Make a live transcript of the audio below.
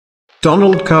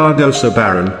Donald Cardoso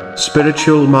Barron,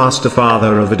 spiritual master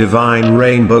father of the divine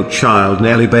rainbow child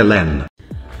Nelly Belen.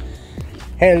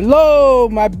 Hello,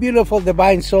 my beautiful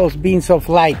divine souls, beings of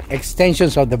light,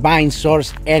 extensions of divine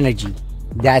source energy.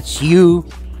 That's you.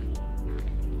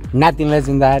 Nothing less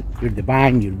than that. You're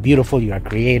divine, you're beautiful, you're a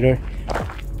creator.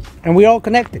 And we're all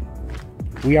connected.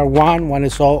 We are one, one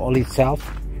is all is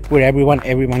self. We're everyone,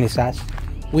 everyone is us.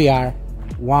 We are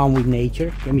one with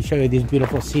nature. Let me show you this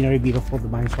beautiful scenery, beautiful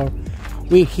divine soul.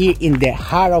 We're here in the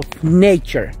heart of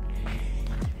nature.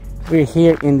 We're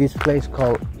here in this place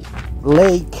called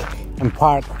Lake and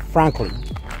Park Franklin.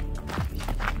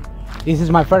 This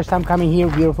is my first time coming here,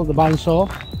 beautiful divine soul.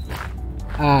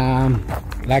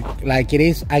 Like it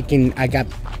is, I can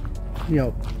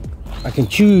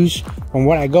choose from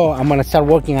where I go. I'm gonna start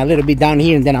working a little bit down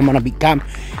here, and then I'm gonna become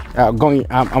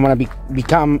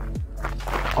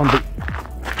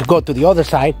to go to the other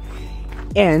side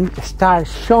and start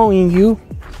showing you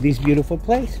this beautiful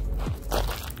place.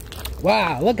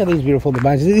 Wow, look at this beautiful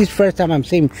divine. This is the first time I'm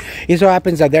seeing. It so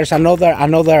happens that there's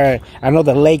another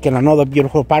lake and another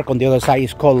beautiful park on the other side.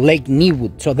 It's called Lake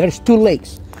Newood. So there's two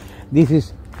lakes. This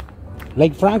is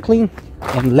Lake Franklin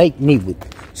and Lake Newood.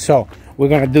 So we're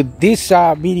gonna do this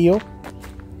video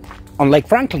on Lake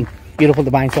Franklin, beautiful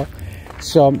divine soul.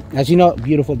 So as you know,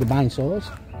 beautiful divine souls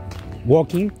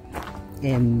walking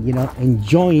and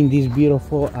enjoying this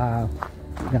beautiful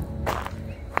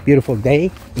beautiful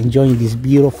day, enjoying this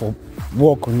beautiful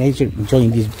walk on nature, enjoying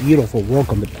this beautiful walk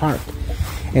on the park.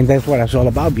 And that's what it's all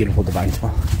about, beautiful divine soul.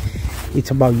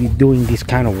 It's about you doing these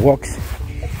kind of walks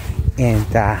and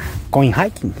going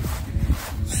hiking.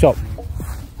 So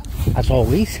as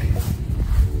always,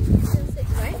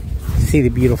 see the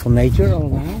beautiful nature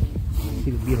all around,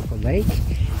 see the beautiful lake,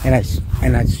 and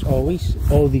as always,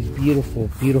 all these beautiful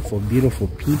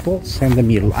people, send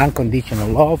them your unconditional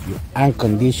love, your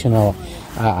unconditional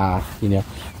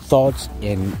thoughts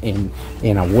and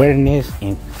awareness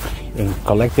and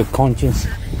collective conscience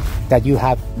that you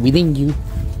have within you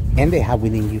and they have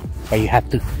within you. But you have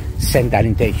to send that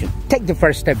intention. Take the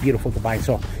first step, beautiful divine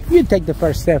soul. You take the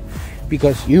first step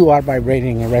because you are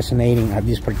vibrating and resonating at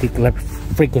this particular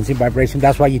frequency vibration.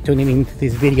 That's why you're tuning into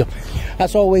this video.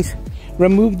 As always,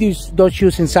 remove those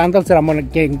shoes and sandals that I'm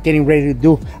getting ready to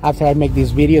do after I make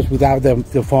these videos without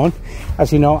the phone.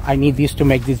 As you know, I need this to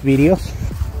make these videos.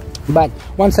 But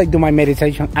once I do my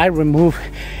meditation, I remove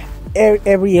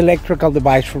every electrical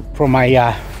device from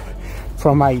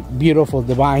my beautiful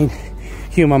divine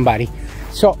human body.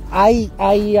 So I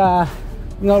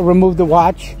remove the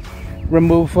watch,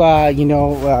 remove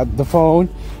the phone,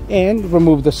 and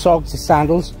remove the socks, the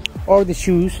sandals, or the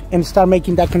shoes, and start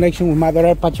making that connection with Mother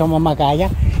Earth, Pachamama Gaia,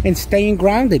 and staying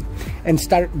grounded, and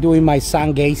start doing my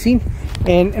sun gazing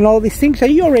and all these things. So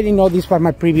you already know this from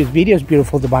my previous videos,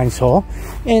 beautiful divine soul,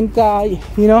 and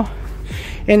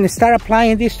and start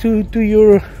applying this to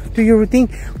your routine.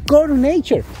 Go to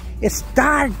nature and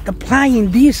start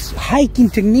applying these hiking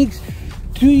techniques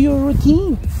to your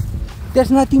routine.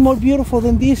 There's nothing more beautiful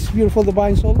than this, beautiful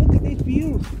divine soul. Look at this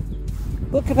view.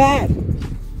 Look at that.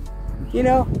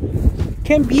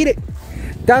 Can't beat it.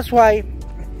 That's why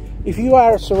if you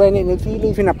are surrounded, if you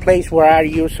live in a place where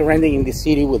you're surrounded in the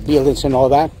city with buildings and all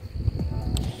that,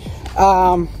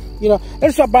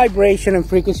 there's a vibration and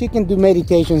frequency. You can do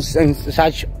meditations and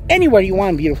such anywhere you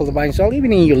want, beautiful divine soul,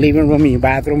 even in your living room, in your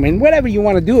bathroom, and wherever you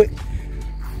want to do it.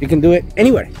 You can do it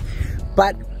anywhere.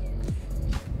 But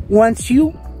once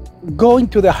you go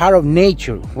into the heart of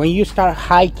nature, when you start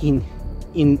hiking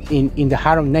in the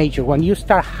heart of nature, when you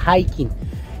start hiking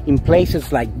in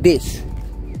places like this,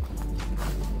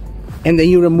 and then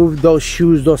you remove those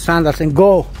shoes, those sandals, and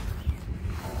go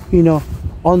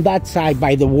on that side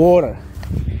by the water,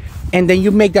 and then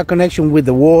you make that connection with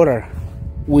the water,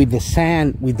 with the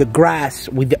sand, with the grass,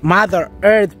 with the Mother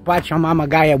Earth, Pachamama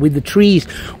Gaia, with the trees,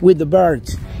 with the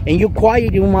birds, and you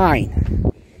quiet your mind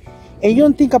and you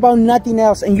don't think about nothing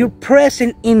else, and you're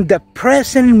present in the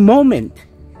present moment.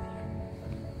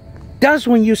 That's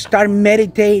when you start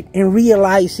meditate and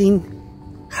realizing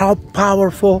how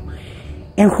powerful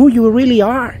and who you really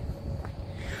are.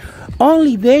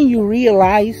 Only then you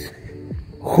realize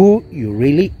who you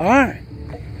really are.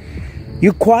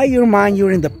 You quiet your mind,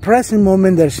 you're in the present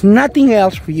moment, there's nothing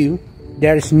else for you.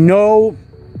 There's no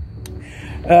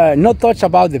thoughts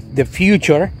about the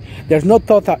future. There's no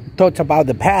thoughts about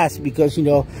the past, because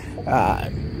even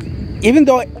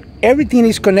though everything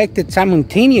is connected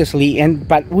simultaneously,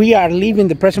 but we are living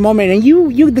the present moment, and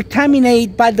you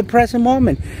determine by the present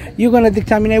moment. You're gonna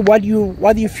determine what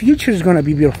your future is gonna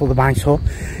be, beautiful divine soul.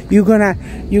 You're gonna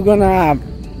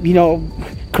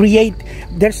create.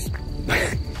 There's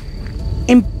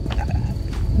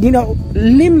you know,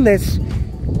 limitless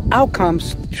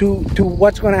outcomes to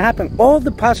what's going to happen. All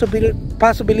the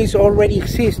possibilities already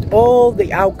exist. All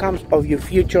the outcomes of your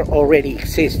future already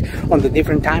exist on the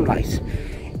different timelines,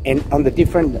 and on the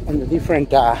different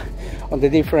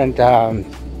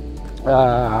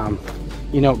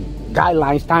you know,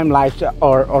 guidelines, timelines,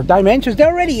 or dimensions. They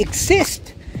already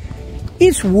exist.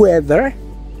 It's whether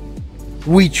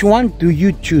which one do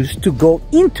you choose to go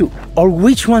into, or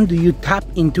which one do you tap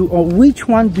into, or which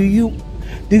one do you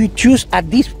choose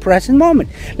at this present moment.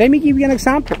 Let me give you an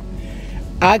example.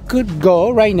 I could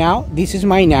go right now, this is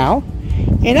my now,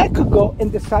 and I could go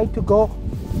and decide to go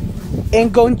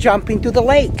and jump into the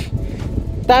lake.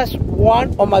 That's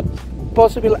one of my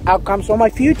possible outcomes of my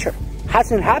future.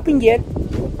 Hasn't happened yet.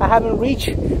 I haven't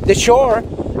reached the shore,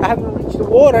 I haven't reached the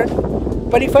water,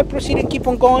 but if I proceed and keep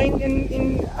on going,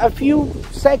 in a few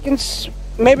seconds,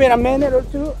 maybe in a minute or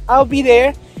two, I'll be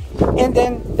there. And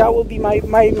then that will be my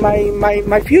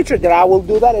future, that I will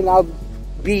do that, and I'll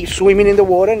be swimming in the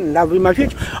water, and that'll be my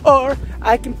future. Or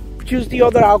I can choose the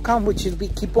other outcome, which is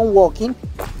keep on walking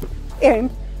and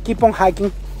keep on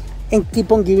hiking and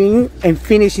keep on giving you and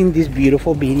finishing this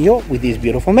beautiful video with this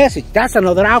beautiful message. That's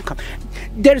another outcome.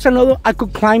 There's another, I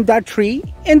could climb that tree,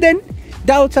 and then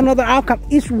that's another outcome.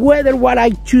 It's whether what I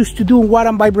choose to do, what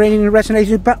I'm vibrating and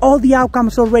resonating, but all the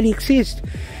outcomes already exist.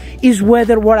 Is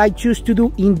whether what I choose to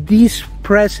do in this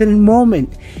present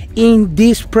moment. In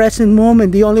this present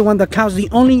moment, the only one that counts, the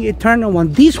only eternal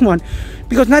one, this one,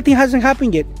 because nothing hasn't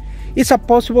happened yet. It's a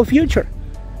possible future.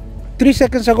 3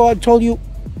 seconds ago, I told you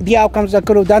the outcomes I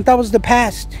could have done. That was the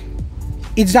past.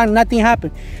 It's done, nothing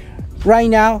happened. Right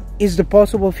now is the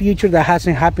possible future that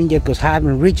hasn't happened yet, because I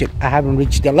haven't reached it. I haven't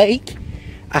reached the lake.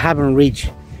 I haven't reached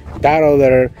that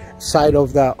other side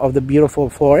of the beautiful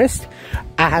forest.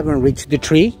 I haven't reached the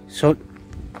tree, so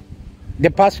the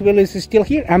possibility is still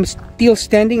here. I'm still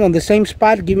standing on the same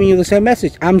spot, giving you the same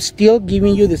message. I'm still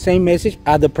giving you the same message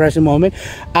at the present moment,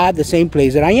 at the same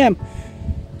place that I am.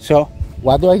 So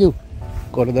what do?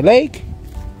 Go to the lake,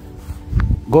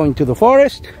 go into the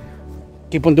forest,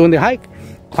 keep on doing the hike,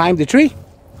 climb the tree,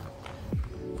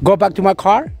 go back to my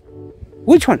car.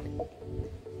 Which one?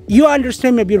 You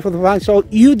understand, my beautiful divine soul.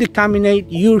 You determine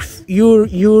your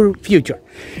future.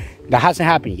 That hasn't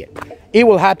happened yet. It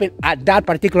will happen at that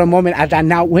particular moment, at that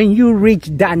now, when you reach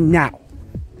that now.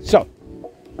 So,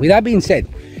 with that being said,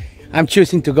 I'm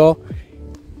choosing to go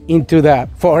into the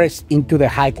forest, into the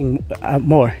hiking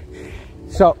more.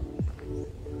 So,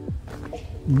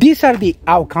 these are the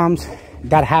outcomes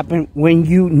that happen when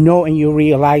you know and you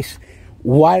realize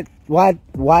what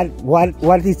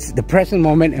is the present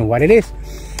moment and what it is.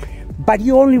 But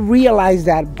you only realize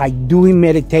that by doing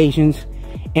meditations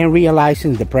and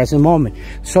realizing the present moment.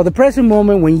 So the present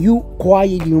moment, when you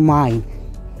quiet your mind,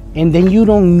 and then you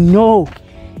don't know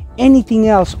anything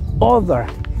else other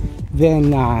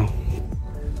than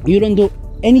you don't do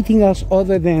anything else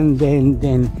other than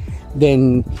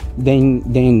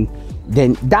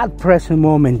that present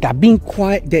moment, that being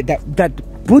quiet, that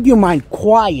put your mind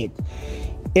quiet,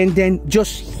 and then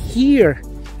just hear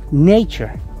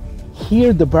nature,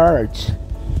 hear the birds,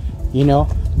 you know.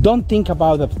 Don't think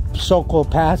about the so-called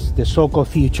past, the so-called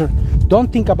future.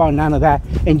 Don't think about none of that,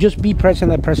 and just be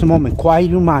present at the present moment. Quiet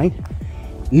your mind.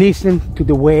 Listen to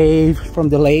the waves from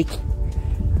the lake.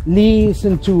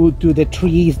 Listen to the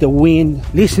trees, the wind.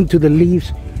 Listen to the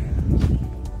leaves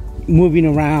moving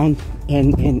around,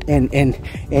 and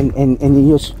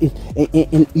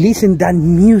listen that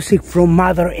music from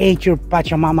Mother Nature,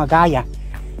 Pachamama Gaia.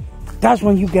 That's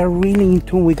when you get really in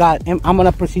tune with God. And I'm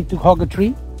gonna proceed to hug a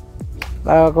tree,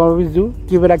 like I always do.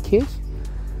 Give it a kiss,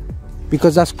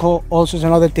 because that's called also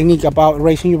another technique about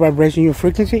raising your vibration, your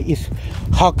frequency, is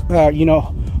hug. Tree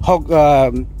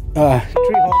hugging.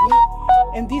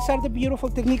 And these are the beautiful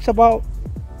techniques about,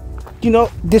 you know,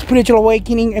 the spiritual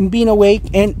awakening and being awake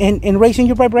and raising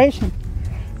your vibration.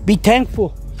 Be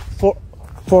thankful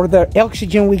for the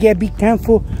oxygen we get. Be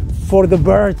thankful for the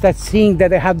birds that sing, that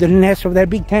they have the nest of there.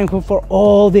 Be thankful for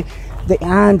all the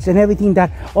ants and everything,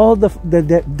 that all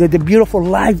the beautiful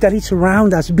life that is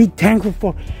around us. Be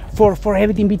thankful for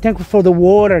everything. Be thankful for the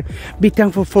water. Be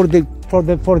thankful for the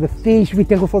fish. Be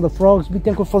thankful for the frogs. Be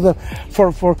thankful for the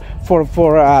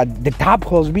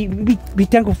tadpoles. Be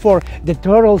thankful for the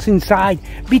turtles inside.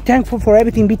 Be thankful for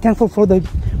everything. Be thankful for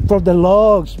the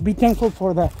logs. Be thankful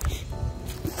for the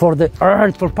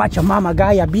earth, for Pachamama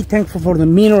Gaia. Be thankful for the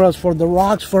minerals, for the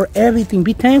rocks, for everything.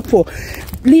 Be thankful.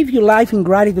 Live your life in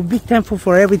gratitude. Be thankful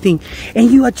for everything. And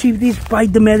you achieve this by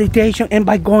the meditation and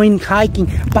by going hiking,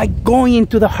 by going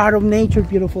into the heart of nature,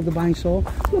 beautiful divine soul.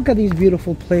 Look at this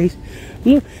beautiful place.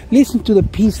 Listen to the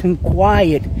peace and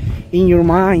quiet in your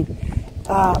mind.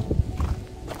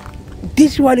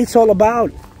 This is what it's all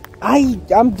about.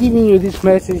 I'm giving you these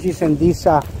messages and these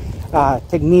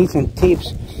techniques and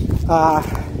tips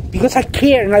because I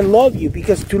care and I love you,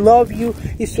 because to love you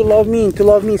is to love me, and to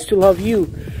love me is to love you.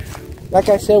 Like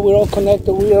I said, we're all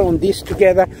connected. We are on this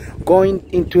together, going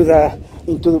into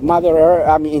Mother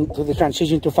Earth, into the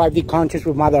transition to 5D conscious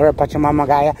with Mother Earth, Pachamama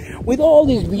Gaia, with all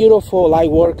these beautiful light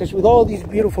workers, with all these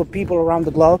beautiful people around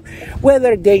the globe.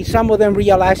 Whether some of them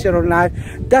realize it or not,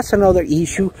 that's another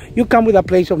issue. You come with a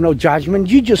place of no judgment.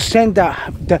 You just send the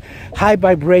high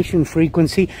vibration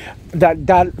frequency, that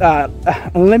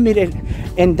unlimited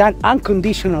and that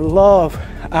unconditional love,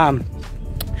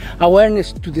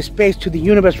 awareness to the space, to the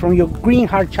universe, from your green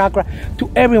heart chakra to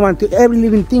everyone, to every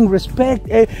living thing,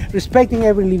 respecting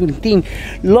every living thing,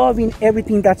 loving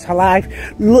everything that's alive,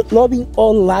 loving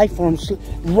all life forms,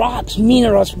 rocks,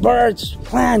 minerals, birds,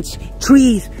 plants,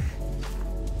 trees,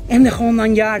 and the whole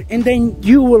 9 yards. And then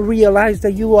you will realize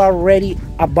that you are already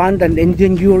abundant, and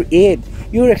then you're it.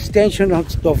 You're extension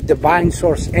of divine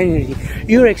source energy.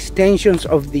 You're extensions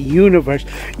of the universe.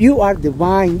 You are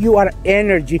divine. You are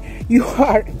energy. You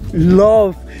are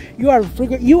love. You are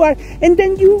and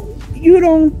then you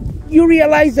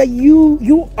realize that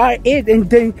you are it, and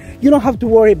then you don't have to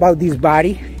worry about this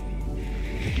body.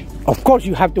 Of course,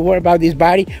 you have to worry about this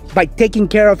body by taking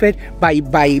care of it, by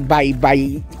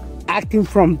acting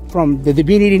from the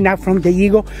divinity, not from the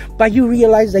ego. But you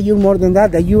realize that you're more than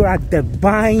that. That you are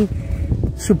divine.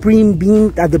 Supreme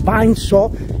being, a divine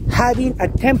soul, having a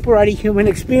temporary human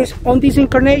experience on this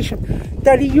incarnation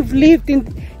that you've lived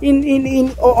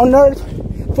on earth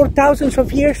for thousands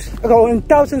of years ago, in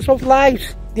thousands of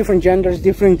lives, different genders,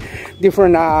 different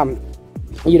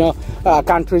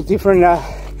countries, different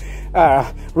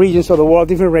regions of the world,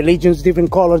 different religions,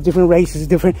 different colors, different races,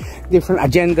 different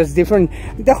agendas,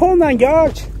 the whole 9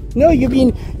 yards. No, you've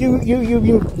been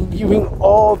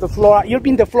all the flora. You've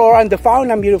been the flora and the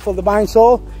fauna, beautiful divine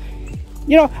soul.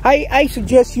 I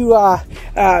suggest you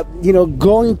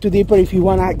go into deeper if you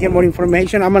want to get more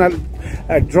information. I'm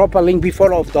gonna drop a link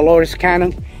before of Dolores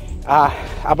Cannon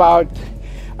about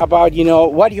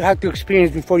what you have to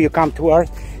experience before you come to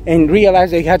Earth, and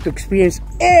realize that you have to experience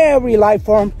every life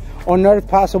form on Earth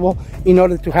possible in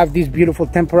order to have this beautiful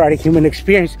temporary human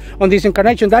experience on this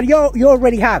incarnation that you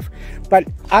already have. But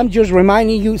I'm just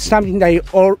reminding you something that you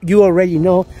already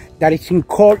know, that it's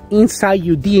inside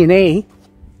your DNA,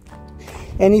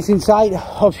 and it's inside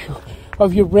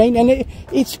of your brain, and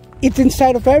it's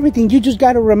inside of everything. You just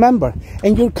got to remember.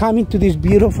 And you're coming to this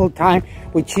beautiful time,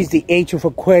 which is the age of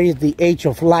Aquarius, the age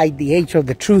of light, the age of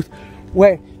the truth,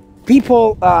 where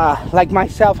people like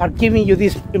myself are giving you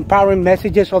these empowering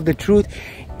messages of the truth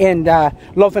and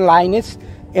love and lightness,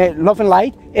 love and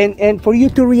light, and for you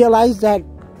to realize that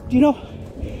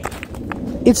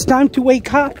it's time to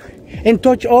wake up and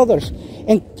touch others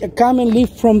and come and live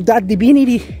from that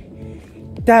divinity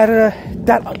that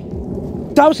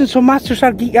thousands of masters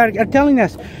are telling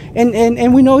us,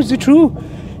 and we know it's the truth.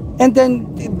 And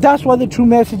then that's what the true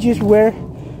messages were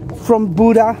from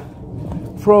Buddha,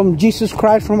 from Jesus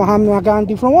Christ, from Mahatma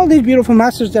Gandhi, from all these beautiful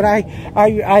masters that I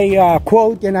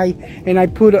quote and I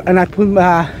put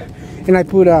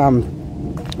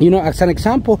as an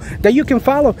example that you can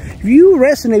follow. If you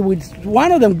resonate with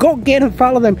one of them, go get and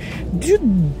follow them.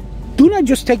 Do not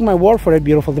just take my word for it,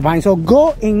 beautiful divine. So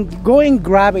go and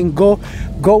grab and go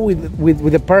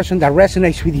with the person that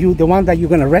resonates with you, the one that you're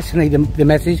gonna resonate the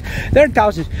message. There are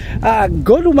thousands.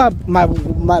 Go to my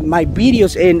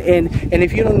videos, and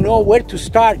if you don't know where to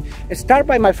start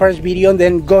by my first video, and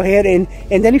then go ahead and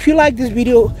then if you like this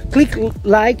video, click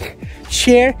like,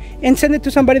 share, and send it to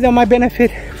somebody that might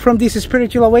benefit from this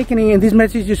spiritual awakening and these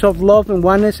messages of love and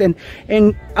oneness, and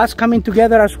us coming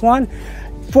together as one,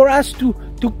 for us to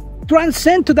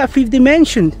transcend to that fifth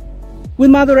dimension with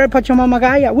Mother Earth, Pachamama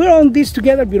Gaia. We're on this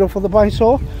together, beautiful divine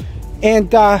soul.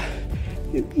 And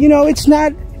it's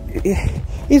not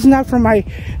from my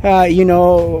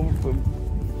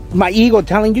my ego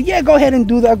telling you, yeah, go ahead and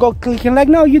do that, go click and like.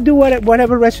 No, you do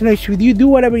whatever resonates with you, do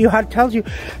whatever your heart tells you.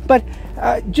 But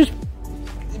just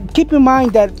keep in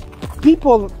mind that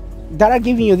people that are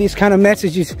giving you these kind of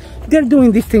messages, they're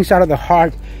doing these things out of the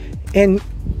heart. And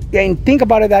think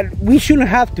about it, that we shouldn't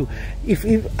have to.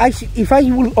 If I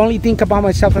will only think about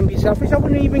myself and be selfish, I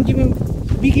wouldn't even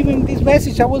be giving this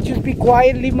message. I will just be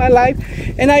quiet, live my life,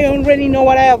 and I already know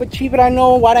what I have achieved. I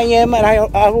know what I am, and I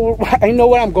know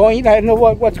where I'm going. I know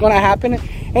what's going to happen,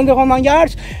 and the whole 9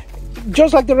 yards,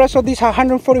 just like the rest of these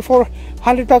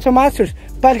 144,000 masters.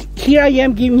 But here I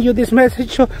am giving you this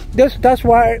message. So that's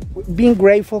why being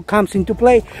grateful comes into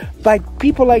play. By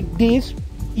people like this,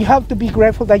 you have to be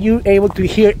grateful that you're able to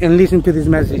hear and listen to these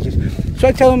messages. So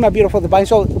I tell you, my beautiful divine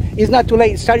soul, it's not too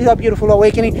late. Start that beautiful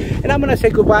awakening, and I'm going to say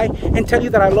goodbye and tell you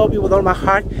that I love you with all my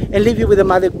heart and leave you with the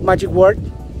magic word,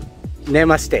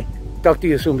 Namaste. Talk to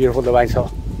you soon, beautiful divine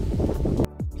soul.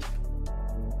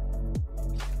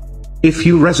 If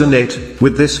you resonate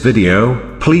with this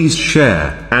video, please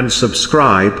share and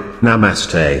subscribe.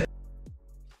 Namaste.